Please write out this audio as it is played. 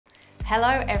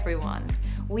Hello everyone.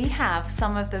 We have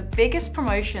some of the biggest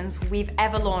promotions we've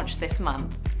ever launched this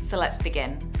month, so let's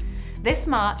begin. This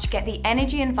March, get the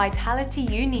energy and vitality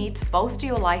you need to bolster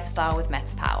your lifestyle with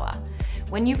MetaPower.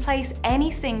 When you place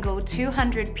any single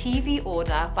 200 PV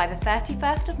order by the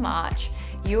 31st of March,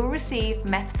 you will receive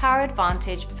MetaPower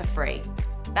Advantage for free.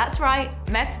 That's right,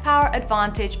 MetaPower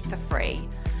Advantage for free.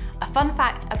 A fun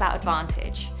fact about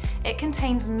Advantage: it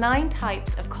contains 9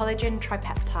 types of collagen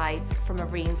tripeptides from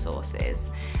marine sources.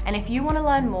 And if you want to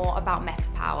learn more about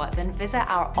MetaPower, then visit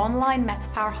our online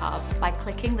MetaPower Hub by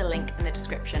clicking the link in the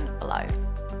description below.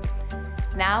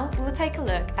 Now we'll take a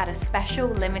look at a special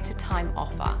limited time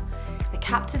offer. The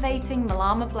captivating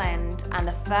Malama blend and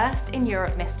the first in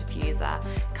Europe mist diffuser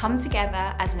come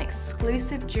together as an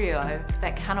exclusive duo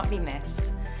that cannot be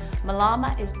missed.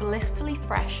 Malama is blissfully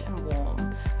fresh and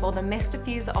warm, while the mist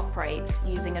diffuser operates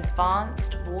using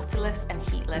advanced waterless and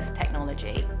heatless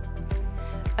technology.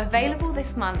 Available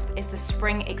this month is the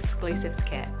Spring Exclusives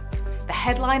Kit. The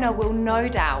headliner will no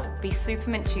doubt be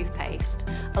Supermint toothpaste,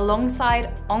 alongside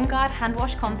On Guard hand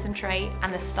wash concentrate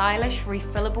and the stylish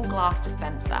refillable glass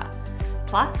dispenser.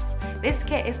 Plus, this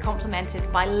kit is complemented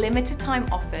by limited time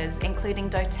offers including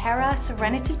doTERRA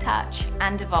Serenity Touch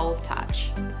and Evolve Touch.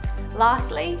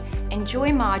 Lastly,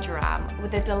 enjoy marjoram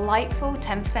with a delightful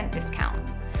 10% discount.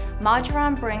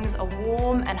 Marjoram brings a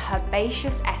warm and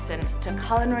herbaceous essence to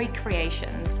culinary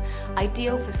creations,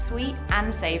 ideal for sweet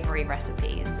and savoury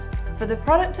recipes. For the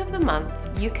product of the month,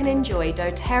 you can enjoy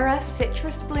doTERRA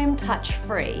Citrus Bloom Touch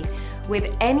Free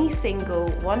with any single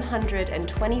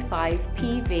 125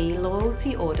 PV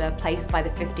loyalty order placed by the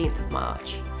 15th of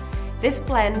March. This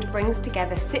blend brings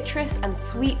together citrus and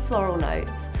sweet floral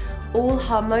notes, all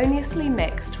harmoniously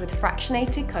mixed with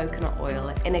fractionated coconut oil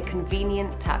in a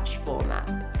convenient touch format.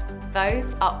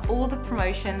 Those are all the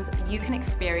promotions you can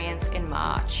experience in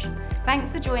March.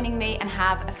 Thanks for joining me and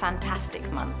have a fantastic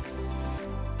month.